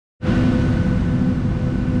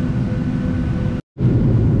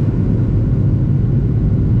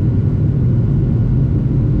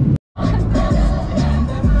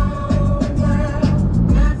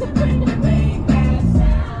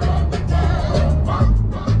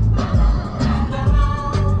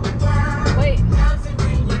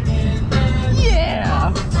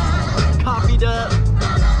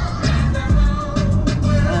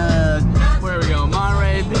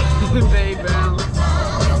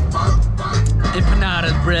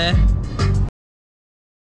bruh.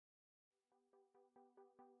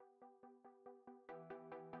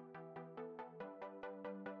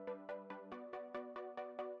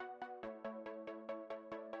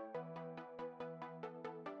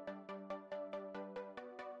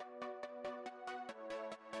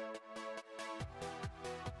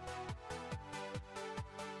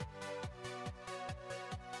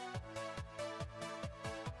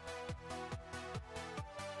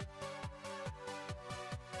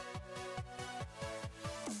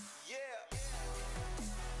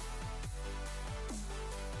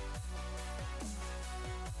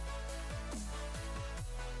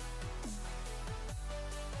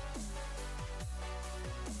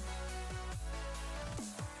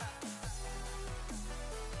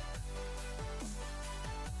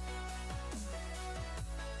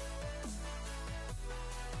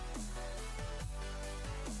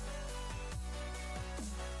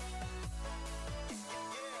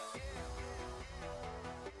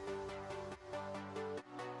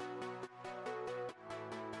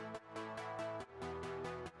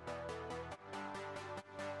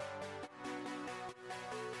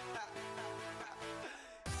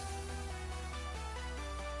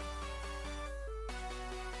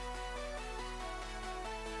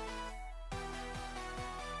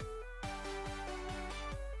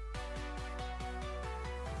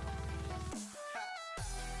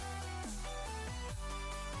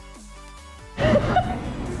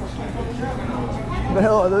 The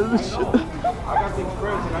hell are those? I got the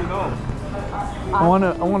express and I know. I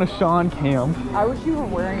want a Sean cam. I wish you were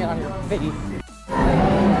wearing it on your face.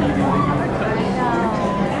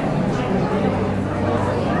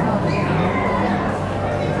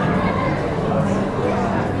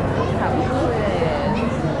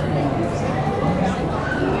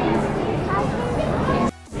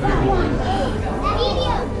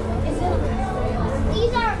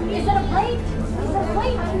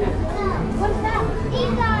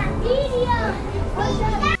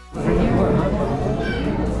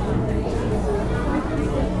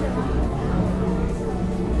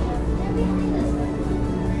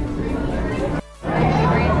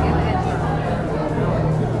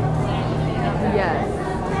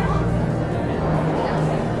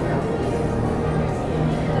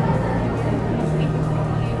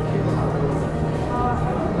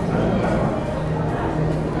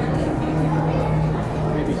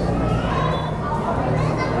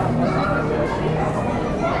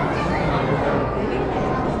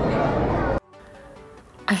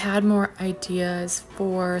 I had more ideas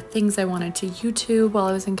for things I wanted to YouTube while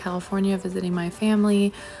I was in California visiting my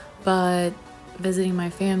family, but visiting my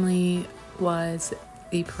family was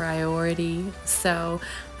the priority, so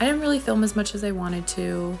I didn't really film as much as I wanted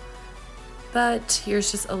to. But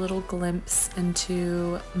here's just a little glimpse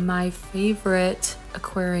into my favorite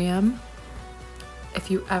aquarium. If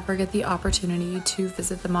you ever get the opportunity to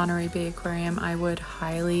visit the Monterey Bay Aquarium, I would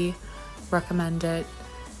highly recommend it.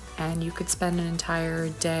 And you could spend an entire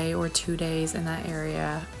day or 2 days in that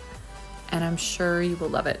area, and I'm sure you will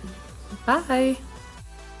love it. Bye!